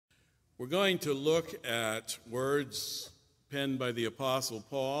We're going to look at words penned by the Apostle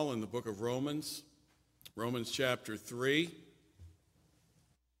Paul in the book of Romans, Romans chapter 3.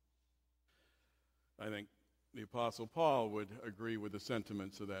 I think the Apostle Paul would agree with the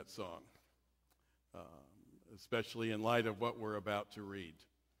sentiments of that song, especially in light of what we're about to read.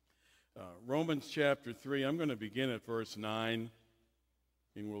 Romans chapter 3, I'm going to begin at verse 9,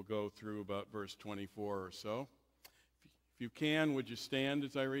 and we'll go through about verse 24 or so. If you can, would you stand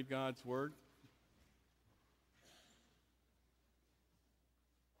as I read God's word?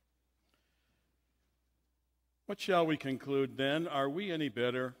 What shall we conclude then? Are we any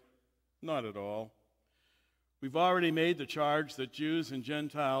better? Not at all. We've already made the charge that Jews and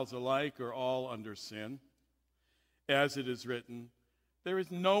Gentiles alike are all under sin. As it is written, there is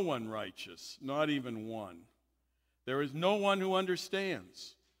no one righteous, not even one. There is no one who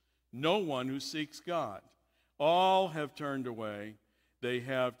understands, no one who seeks God. All have turned away. They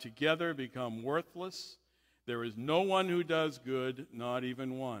have together become worthless. There is no one who does good, not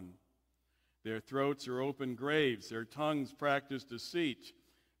even one. Their throats are open graves. Their tongues practice deceit.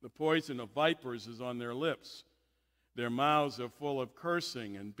 The poison of vipers is on their lips. Their mouths are full of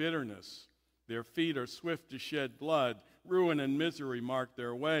cursing and bitterness. Their feet are swift to shed blood. Ruin and misery mark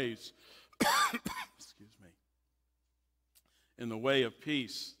their ways. Excuse me. In the way of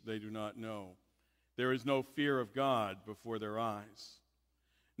peace they do not know. There is no fear of God before their eyes.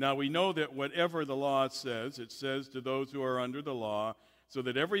 Now we know that whatever the law says, it says to those who are under the law, so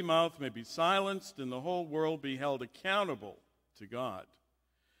that every mouth may be silenced and the whole world be held accountable to God.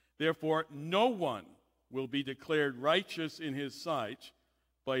 Therefore, no one will be declared righteous in his sight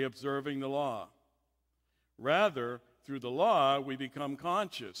by observing the law. Rather, through the law, we become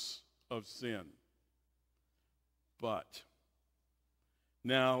conscious of sin. But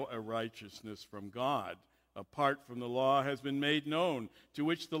now a righteousness from God, apart from the law, has been made known, to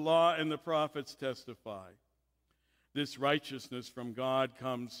which the law and the prophets testify. This righteousness from God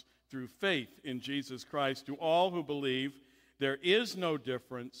comes through faith in Jesus Christ. To all who believe, there is no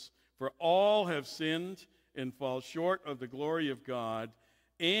difference, for all have sinned and fall short of the glory of God,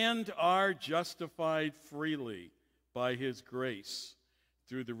 and are justified freely by his grace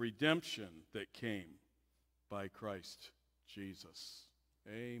through the redemption that came by Christ Jesus.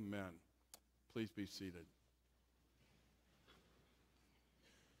 Amen. Please be seated.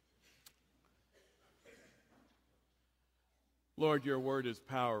 Lord, your word is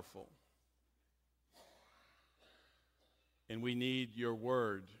powerful, and we need your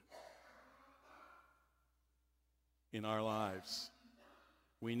word in our lives.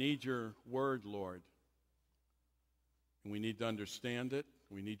 We need your word, Lord, and we need to understand it.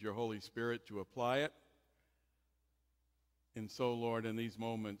 We need your Holy Spirit to apply it. And so, Lord, in these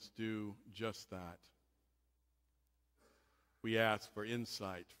moments, do just that. We ask for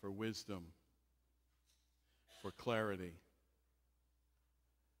insight, for wisdom, for clarity.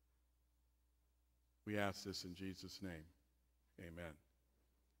 We ask this in Jesus' name. Amen.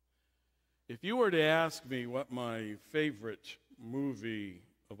 If you were to ask me what my favorite movie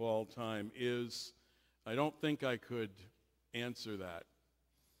of all time is, I don't think I could answer that.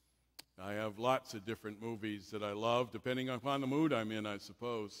 I have lots of different movies that I love, depending upon the mood I'm in, I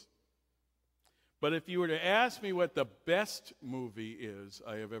suppose. But if you were to ask me what the best movie is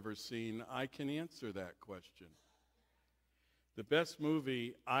I have ever seen, I can answer that question. The best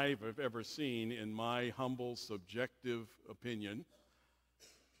movie I've ever seen, in my humble, subjective opinion,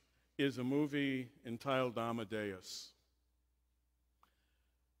 is a movie entitled Amadeus.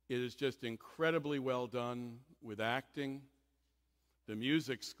 It is just incredibly well done with acting. The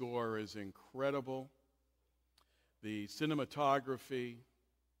music score is incredible. The cinematography,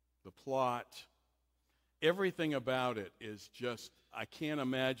 the plot, everything about it is just, I can't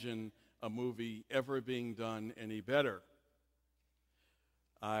imagine a movie ever being done any better.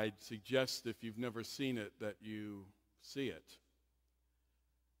 I'd suggest, if you've never seen it, that you see it.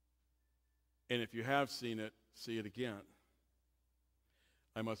 And if you have seen it, see it again.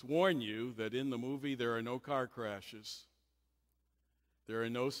 I must warn you that in the movie there are no car crashes. There are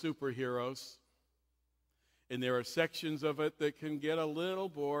no superheroes. And there are sections of it that can get a little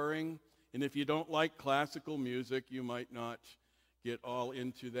boring. And if you don't like classical music, you might not get all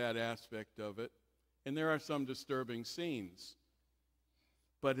into that aspect of it. And there are some disturbing scenes.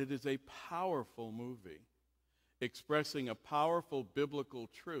 But it is a powerful movie, expressing a powerful biblical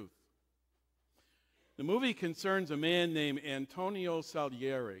truth. The movie concerns a man named Antonio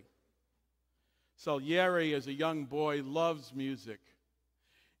Salieri. Salieri, as a young boy, loves music.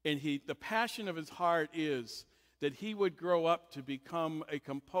 And the passion of his heart is that he would grow up to become a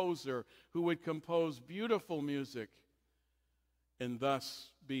composer who would compose beautiful music and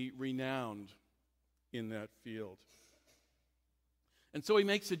thus be renowned in that field. And so he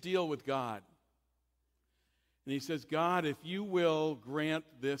makes a deal with God. And he says, God, if you will grant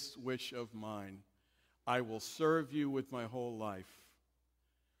this wish of mine, I will serve you with my whole life.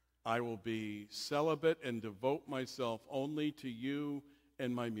 I will be celibate and devote myself only to you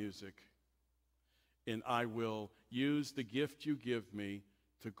and my music. And I will use the gift you give me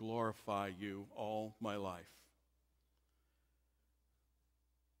to glorify you all my life.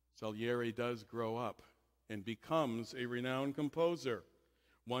 Salieri does grow up and becomes a renowned composer,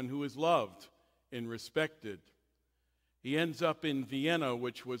 one who is loved and respected. He ends up in Vienna,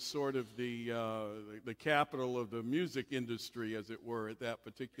 which was sort of the capital of the music industry, as it were, at that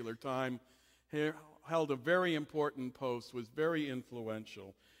particular time. He held a very important post, was very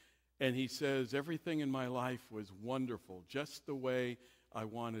influential. And he says, everything in my life was wonderful, just the way I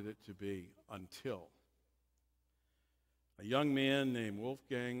wanted it to be, until a young man named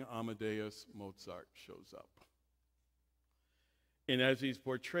Wolfgang Amadeus Mozart shows up. And as he's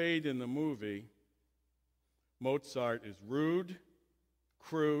portrayed in the movie, Mozart is rude,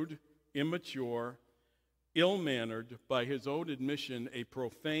 crude, immature, ill-mannered, by his own admission, a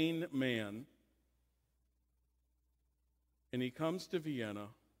profane man. And he comes to Vienna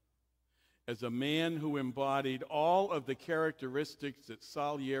as a man who embodied all of the characteristics that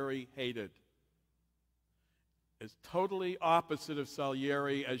Salieri hated. As totally opposite of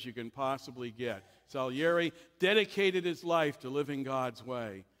Salieri as you can possibly get. Salieri dedicated his life to living God's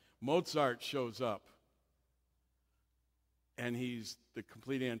way. Mozart shows up, and he's the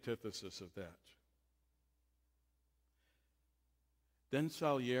complete antithesis of that. Then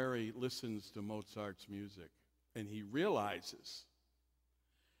Salieri listens to Mozart's music, and he realizes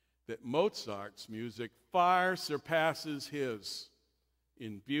that Mozart's music far surpasses his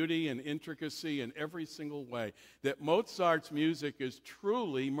in beauty and intricacy in every single way. That Mozart's music is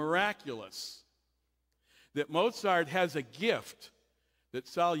truly miraculous. That Mozart has a gift that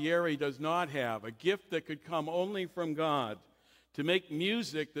Salieri does not have, a gift that could come only from God, to make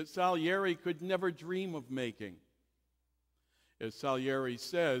music that Salieri could never dream of making. As Salieri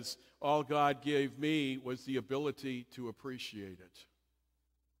says, all God gave me was the ability to appreciate it.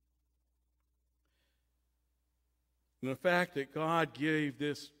 And the fact that God gave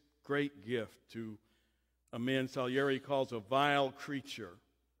this great gift to a man Salieri calls a vile creature,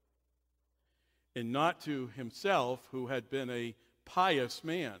 and not to himself, who had been a pious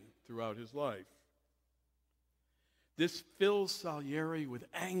man throughout his life. This fills Salieri with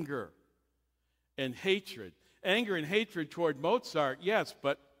anger and hatred. Anger and hatred toward Mozart, yes,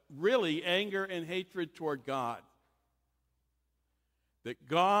 but really anger and hatred toward God. That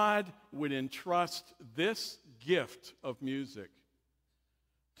God would entrust this gift of music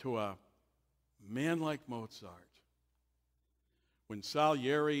to a man like Mozart, when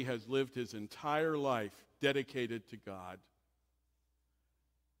Salieri has lived his entire life dedicated to God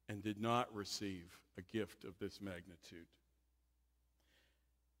and did not receive a gift of this magnitude.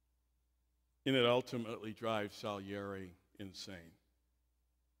 And it ultimately drives Salieri insane.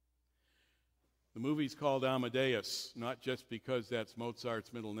 The movie's called Amadeus, not just because that's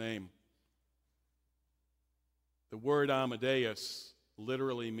Mozart's middle name. The word Amadeus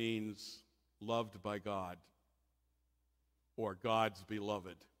literally means loved by God, or God's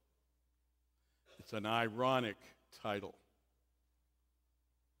beloved. It's an ironic title.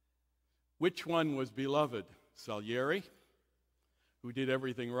 Which one was beloved? Salieri, who did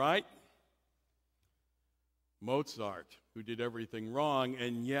everything right? Mozart, who did everything wrong,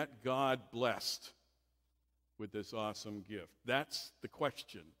 and yet God blessed with this awesome gift? That's the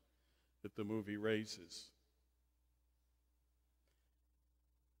question that the movie raises.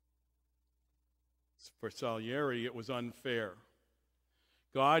 For Salieri, it was unfair.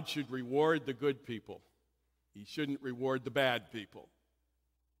 God should reward the good people. He shouldn't reward the bad people.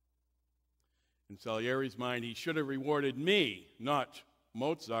 In Salieri's mind, he should have rewarded me, not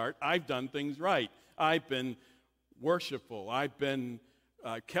Mozart. I've done things right. I've been worshipful. I've been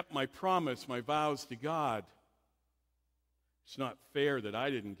kept my promise, my vows to God. It's not fair that I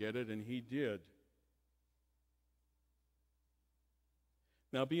didn't get it and he did.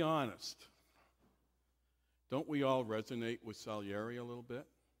 Now be honest. Don't we all resonate with Salieri a little bit?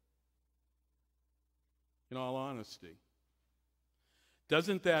 In all honesty.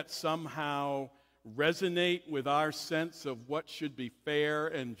 Doesn't that somehow resonate with our sense of what should be fair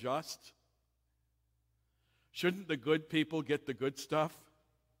and just? Shouldn't the good people get the good stuff?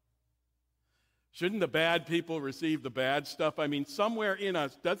 Shouldn't the bad people receive the bad stuff? I mean, somewhere in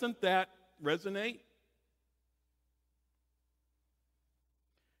us, doesn't that resonate?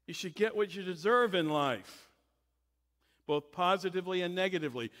 You should get what you deserve in life. both positively and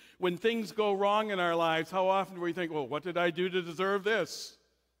negatively. When things go wrong in our lives, how often do we think, well, what did I do to deserve this?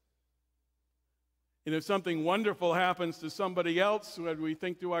 And if something wonderful happens to somebody else, we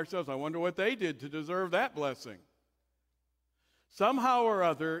think to ourselves, I wonder what they did to deserve that blessing. Somehow or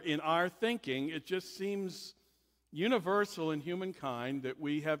other, in our thinking, it just seems universal in humankind that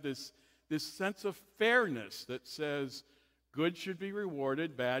we have this sense of fairness that says good should be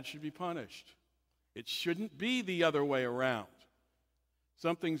rewarded, bad should be punished. It shouldn't be the other way around.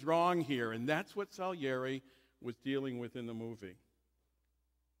 Something's wrong here, and that's what Salieri was dealing with in the movie.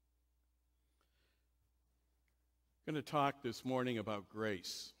 I'm going to talk this morning about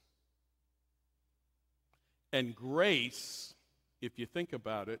grace. And grace, if you think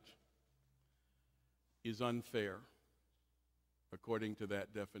about it, is unfair, according to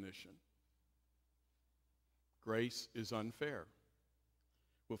that definition. Grace is unfair.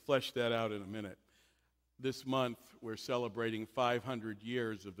 We'll flesh that out in a minute. This month, we're celebrating 500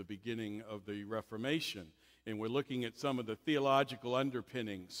 years of the beginning of the Reformation, and we're looking at some of the theological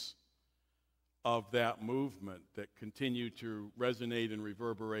underpinnings of that movement that continue to resonate and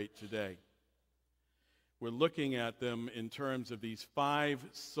reverberate today. We're looking at them in terms of these 5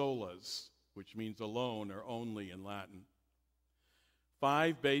 solas, which means alone or only in Latin.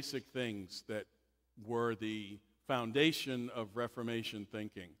 5 basic things that were the foundation of Reformation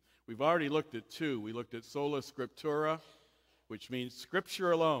thinking. We've already looked at 2. We looked at sola scriptura, which means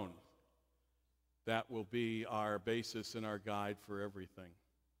Scripture alone. That will be our basis and our guide for everything.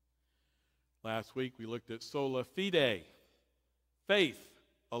 Last week we looked at sola fide, faith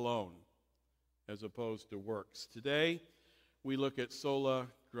alone, as opposed to works. Today we look at sola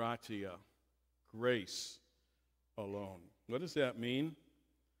gratia, grace alone. What does that mean?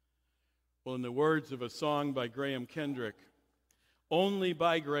 Well, in the words of a song by Graham Kendrick, only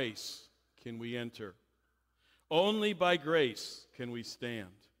by grace can we enter. Only by grace can we stand.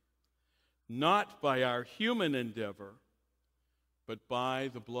 Not by our human endeavor, but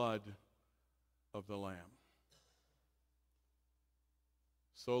by the blood of the Lamb.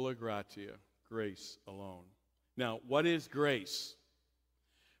 Sola gratia, grace alone. Now, what is grace?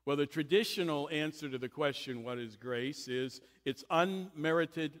 Well, the traditional answer to the question, what is grace, is it's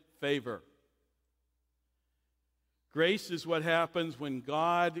unmerited favor. Grace is what happens when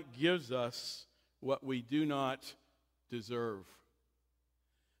God gives us what we do not deserve.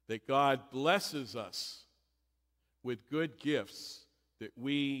 That God blesses us with good gifts that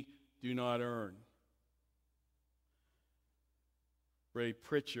we do not earn. Ray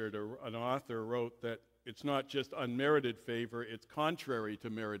Pritchard, an author, wrote that it's not just unmerited favor, it's contrary to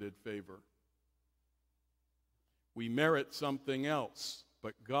merited favor. We merit something else,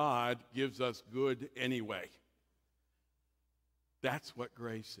 but God gives us good anyway. That's what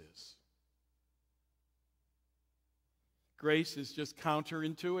grace is. Grace is just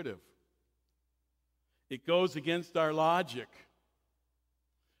counterintuitive. It goes against our logic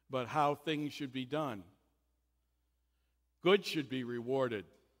about how things should be done. Good should be rewarded.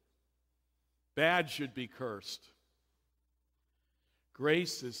 Bad should be cursed.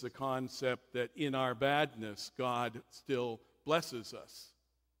 Grace is the concept that in our badness, God still blesses us.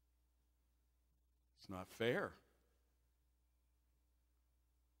 It's not fair.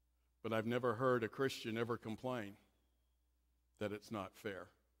 But I've never heard a Christian ever complain that it's not fair.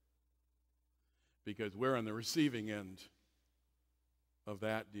 Because we're on the receiving end of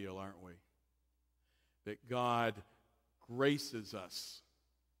that deal, aren't we? That God graces us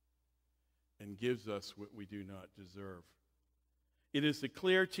and gives us what we do not deserve. It is the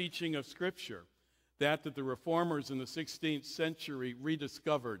clear teaching of Scripture that the Reformers in the 16th century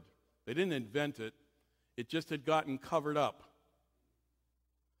rediscovered. They didn't invent it. It just had gotten covered up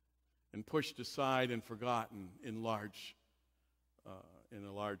and pushed aside and forgotten in a large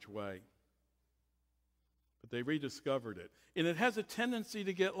way. But they rediscovered it. And it has a tendency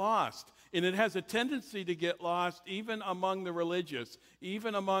to get lost. And it has a tendency to get lost even among the religious,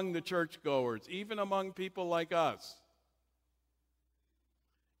 even among the churchgoers, even among people like us.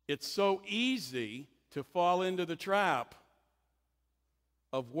 It's so easy to fall into the trap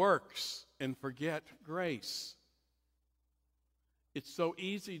of works and forget grace. It's so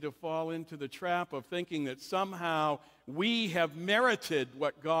easy to fall into the trap of thinking that somehow we have merited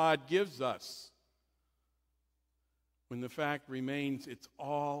what God gives us, when the fact remains it's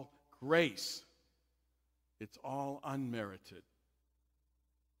all grace. It's all unmerited.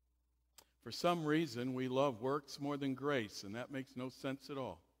 For some reason, we love works more than grace, and that makes no sense at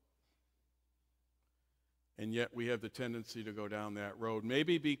all. And yet we have the tendency to go down that road,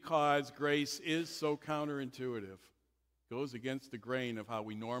 maybe because grace is so counterintuitive. Goes against the grain of how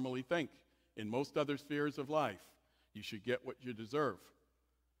we normally think in most other spheres of life. You should get what you deserve.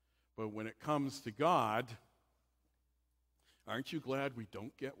 But when it comes to God, aren't you glad we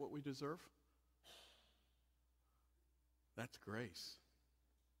don't get what we deserve? That's grace.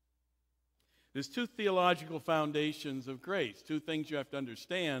 There's two theological foundations of grace, two things you have to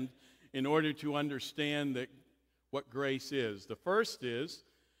understand in order to understand what grace is. The first is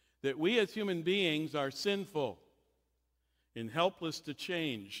that we as human beings are sinful and helpless to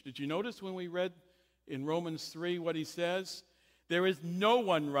change. Did you notice when we read in Romans 3 what he says? There is no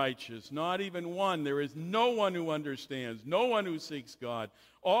one righteous, not even one. There is no one who understands, no one who seeks God.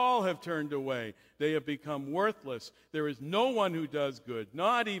 All have turned away. They have become worthless. There is no one who does good,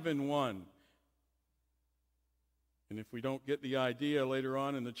 not even one. And if we don't get the idea later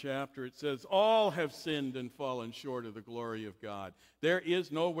on in the chapter, it says, all have sinned and fallen short of the glory of God. There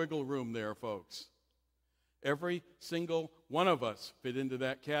is no wiggle room there, folks. Every single one of us fit into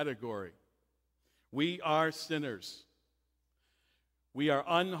that category. We are sinners. We are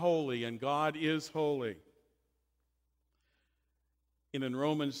unholy, and God is holy. And in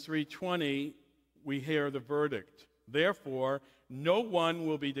Romans 3:20, we hear the verdict. Therefore, no one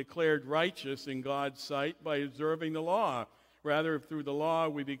will be declared righteous in God's sight by observing the law. Rather, through the law,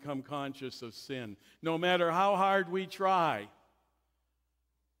 we become conscious of sin. No matter how hard we try,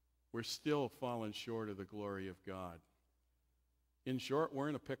 we're still falling short of the glory of God. In short, we're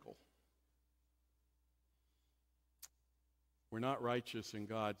in a pickle. We're not righteous in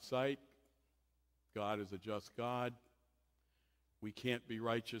God's sight. God is a just God. We can't be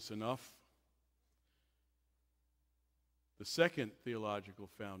righteous enough. The second theological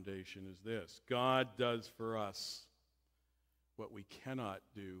foundation is this: God does for us what we cannot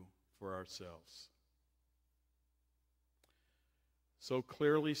do for ourselves. So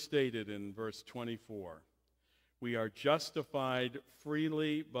clearly stated in verse 24, we are justified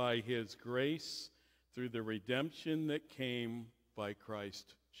freely by his grace through the redemption that came by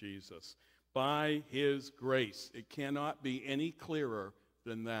Christ Jesus. By his grace. It cannot be any clearer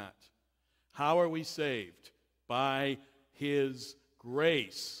than that. How are we saved? By his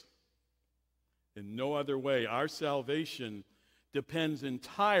grace. In no other way. Our salvation depends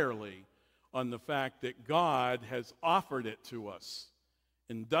entirely on the fact that God has offered it to us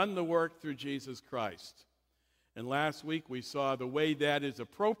and done the work through Jesus Christ. And last week we saw the way that is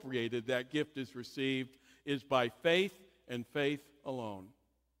appropriated, that gift is received, is by faith and faith alone.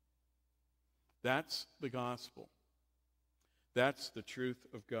 That's the gospel. That's the truth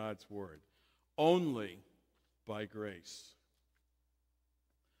of God's word. Only by grace.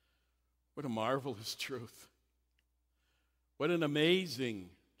 What a marvelous truth. What an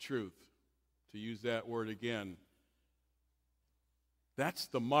amazing truth, to use that word again. That's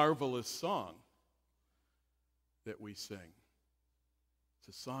the marvelous song that we sing.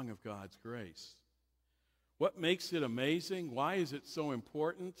 It's a song of God's grace. What makes it amazing? Why is it so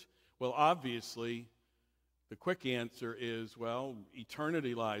important? Well, obviously, the quick answer is, well,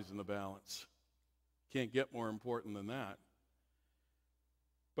 eternity lies in the balance. Can't get more important than that.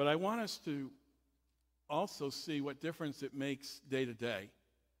 But I want us to also see what difference it makes day to day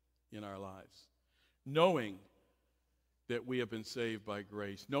in our lives. Knowing that we have been saved by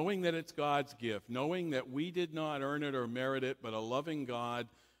grace, knowing that it's God's gift, knowing that we did not earn it or merit it, but a loving God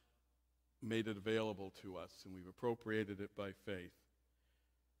made it available to us, and we've appropriated it by faith.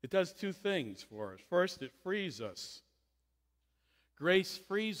 It does two things for us. First, it frees us. Grace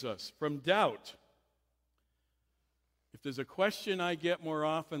frees us from doubt. If there's a question I get more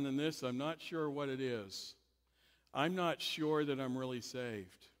often than this, I'm not sure what it is. I'm not sure that I'm really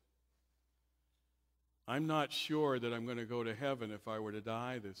saved. I'm not sure that I'm going to go to heaven if I were to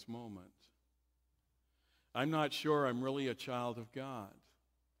die this moment. I'm not sure I'm really a child of God.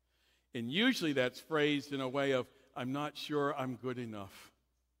 And usually that's phrased in a way of, I'm not sure I'm good enough.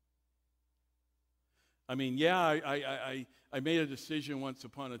 I mean, yeah, I made a decision once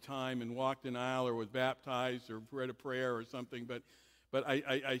upon a time and walked an aisle or was baptized or read a prayer or something, but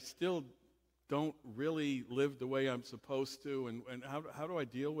I still don't really live the way I'm supposed to. And how do I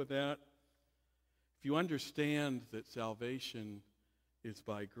deal with that? If you understand that salvation is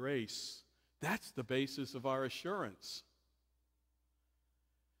by grace, that's the basis of our assurance.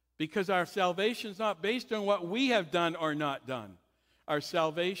 Because our salvation is not based on what we have done or not done. Our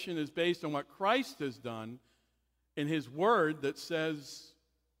salvation is based on what Christ has done in his word that says,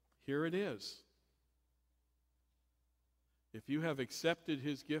 here it is. If you have accepted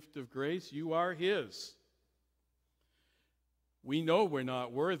his gift of grace, you are his. We know we're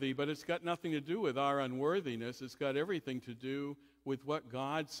not worthy, but it's got nothing to do with our unworthiness. It's got everything to do with what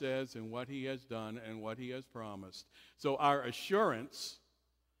God says and what he has done and what he has promised. So our assurance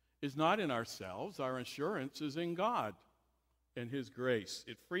is not in ourselves. Our assurance is in God and His grace.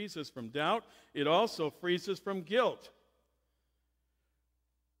 It frees us from doubt. It also frees us from guilt.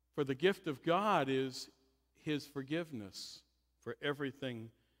 For the gift of God is His forgiveness for everything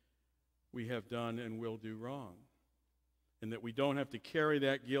we have done and will do wrong, and that we don't have to carry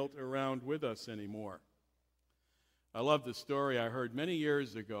that guilt around with us anymore. I love the story I heard many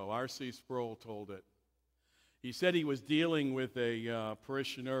years ago. R.C. Sproul told it. He said he was dealing with a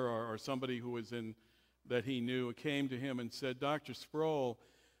parishioner or somebody who was in that he knew, came to him and said, Dr. Sproul,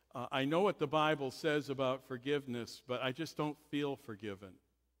 I know what the Bible says about forgiveness, but I just don't feel forgiven.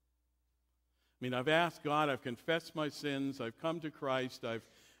 I mean, I've asked God, I've confessed my sins, I've come to Christ,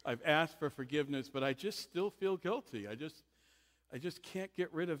 I've asked for forgiveness, but I just still feel guilty. I just can't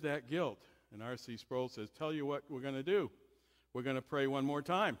get rid of that guilt. And R.C. Sproul says, tell you what we're going to do. We're going to pray one more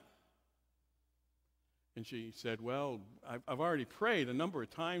time. And she said, well, I've already prayed a number of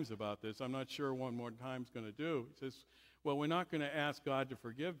times about this. I'm not sure one more time is going to do. He says, well, we're not going to ask God to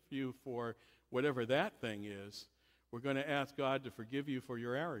forgive you for whatever that thing is. We're going to ask God to forgive you for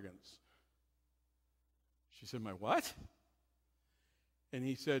your arrogance. She said, my what? And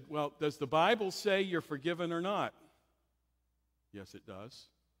he said, well, does the Bible say you're forgiven or not? Yes, it does.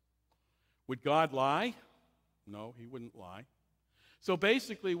 Would God lie? No, He wouldn't lie. So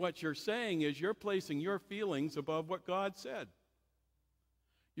basically what you're saying is you're placing your feelings above what God said.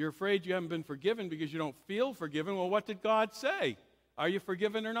 You're afraid you haven't been forgiven because you don't feel forgiven. Well, what did God say? Are you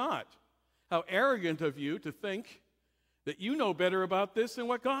forgiven or not? How arrogant of you to think that you know better about this than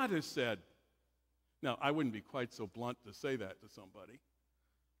what God has said. Now, I wouldn't be quite so blunt to say that to somebody.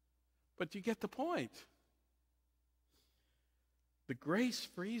 But you get the point. The grace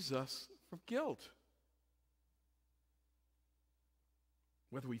frees us from guilt,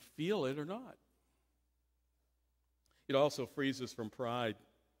 whether we feel it or not. It also frees us from pride.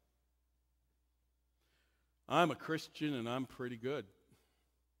 I'm a Christian and I'm pretty good.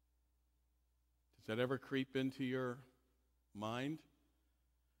 Does that ever creep into your mind?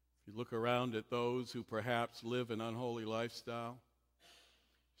 If you look around at those who perhaps live an unholy lifestyle,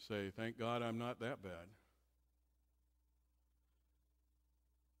 say, thank God I'm not that bad.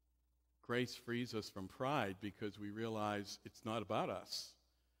 Grace frees us from pride because we realize it's not about us.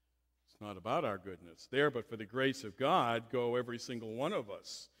 It's not about our goodness. There, but for the grace of God, go every single one of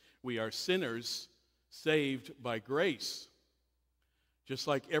us. We are sinners saved by grace, just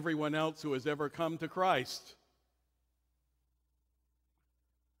like everyone else who has ever come to Christ.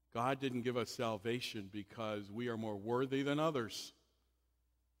 God didn't give us salvation because we are more worthy than others.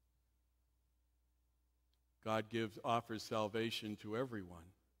 God offers salvation to everyone.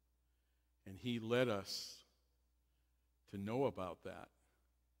 And He led us to know about that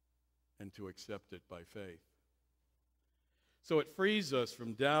and to accept it by faith. So it frees us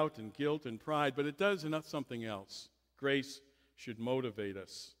from doubt and guilt and pride, but it does something else. Grace should motivate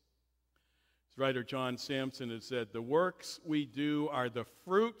us. As writer John Samson has said, the works we do are the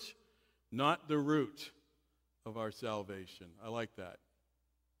fruit, not the root of our salvation. I like that.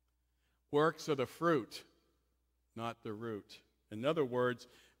 Works are the fruit, not the root. In other words,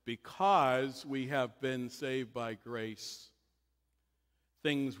 because we have been saved by grace,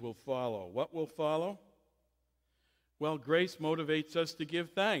 things will follow. What will follow? Well, grace motivates us to give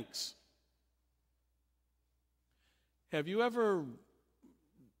thanks. Have you ever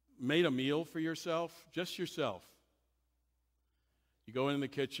made a meal for yourself? Just yourself. You go in the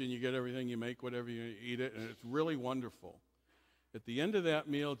kitchen, you get everything, you make whatever, you eat it, and it's really wonderful. At the end of that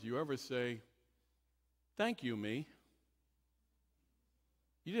meal, do you ever say, thank you, me?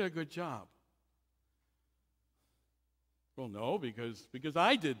 You did a good job. Well, no, because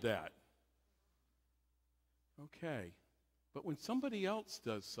I did that. Okay. But when somebody else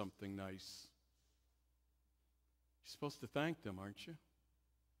does something nice, you're supposed to thank them, aren't you?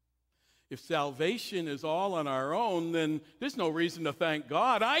 If salvation is all on our own, then there's no reason to thank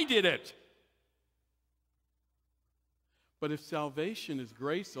God. I did it. But if salvation is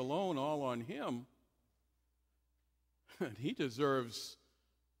grace alone, all on Him, He deserves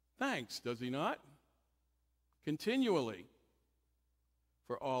thanks, does He not? Continually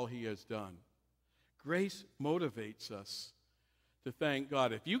for all He has done. Grace motivates us to thank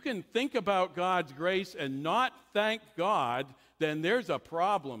God. If you can think about God's grace and not thank God, then there's a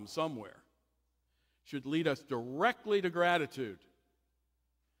problem somewhere. Should lead us directly to gratitude.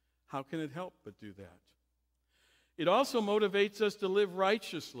 How can it help but do that? It also motivates us to live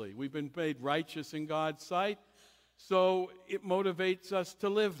righteously. We've been made righteous in God's sight, so it motivates us to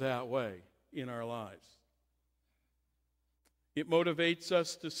live that way in our lives. It motivates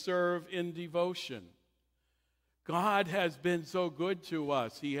us to serve in devotion. God has been so good to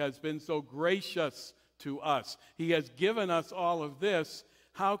us. He has been so gracious to us. He has given us all of this.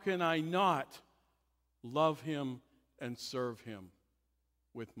 How can I not love him and serve him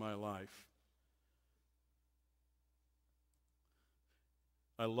with my life?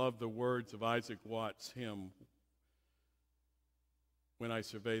 I love the words of Isaac Watts' hymn, "When I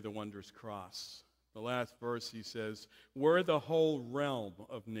Survey the Wondrous Cross." The last verse, he says, "Were the whole realm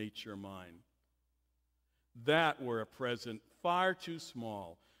of nature mine, that were a present far too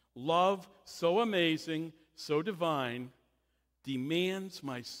small. Love so amazing, so divine, demands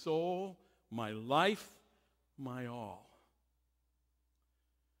my soul, my life, my all."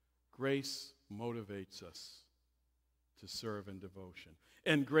 Grace motivates us to serve in devotion.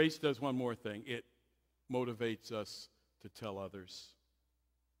 And grace does one more thing. It motivates us to tell others.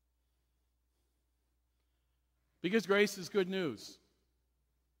 Because grace is good news.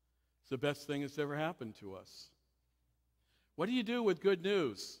 It's the best thing that's ever happened to us. What do you do with good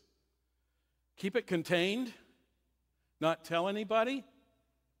news? Keep it contained? Not tell anybody?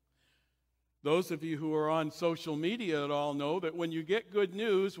 Those of you who are on social media at all know that when you get good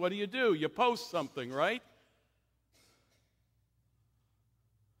news, what do? You post something, right?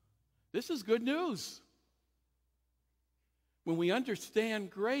 This is good news. When we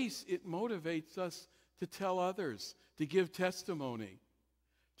understand grace, it motivates us to tell others, to give testimony,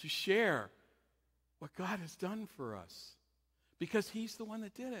 to share what God has done for us. Because he's the one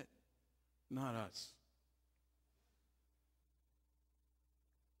that did it, not us.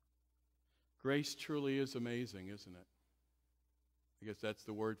 Grace truly is amazing, isn't it? I guess that's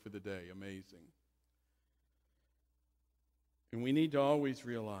the word for the day, amazing. And we need to always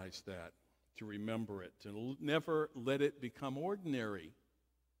realize that, to remember it, to never let it become ordinary.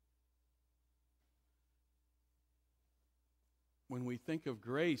 When we think of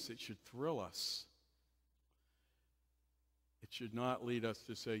grace, it should thrill us. It should not lead us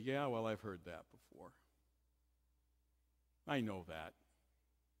to say, yeah, well, I've heard that before. I know that.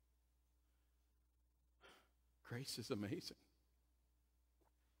 Grace is amazing.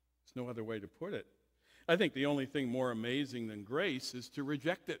 There's no other way to put it. I think the only thing more amazing than grace is to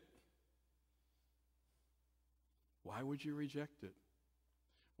reject it. Why would you reject it?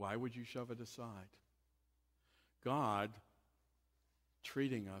 Why would you shove it aside? God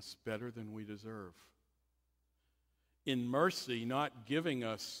treating us better than we deserve. In mercy, not giving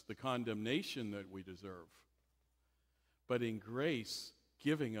us the condemnation that we deserve, but in grace,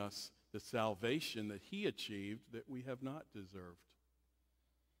 giving us the salvation that he achieved that we have not deserved.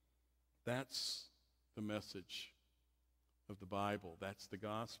 That's the message of the Bible. That's the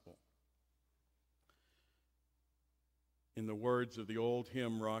gospel. In the words of the old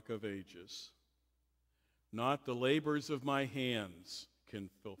hymn, Rock of Ages, "Not the labors of my hands can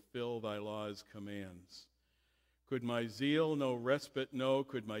fulfill thy law's commands. Could my zeal no respite know,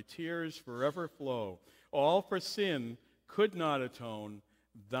 could my tears forever flow, all for sin could not atone,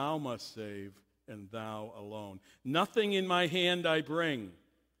 thou must save, and thou alone. Nothing in my hand I bring,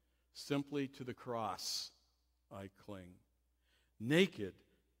 simply to the cross I cling. Naked,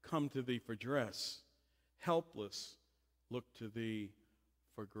 come to thee for dress, helpless, look to thee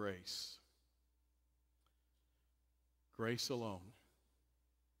for grace." Grace alone.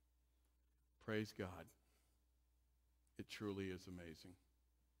 Praise God. It truly is amazing.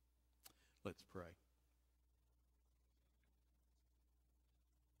 Let's pray.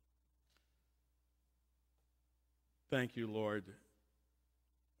 Thank you, Lord,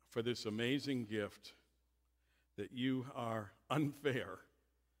 for this amazing gift that you are unfair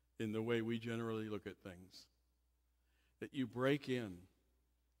in the way we generally look at things. That you break in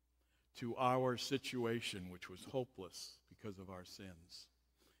to our situation, which was hopeless because of our sins,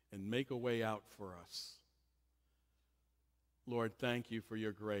 and make a way out for us. Lord, thank you for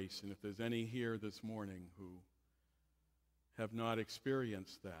your grace. And if there's any here this morning who have not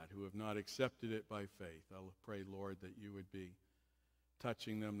experienced that, who have not accepted it by faith, I'll pray, Lord, that you would be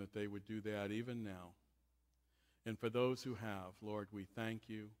touching them, that they would do that even now. And for those who have, Lord, we thank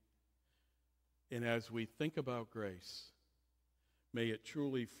you. And as we think about grace, may it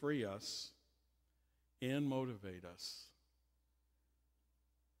truly free us and motivate us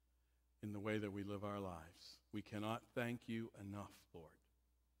in the way that we live our lives. We cannot thank you enough, Lord,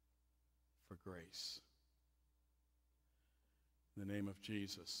 for grace. In the name of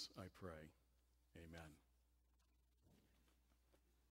Jesus, I pray. Amen.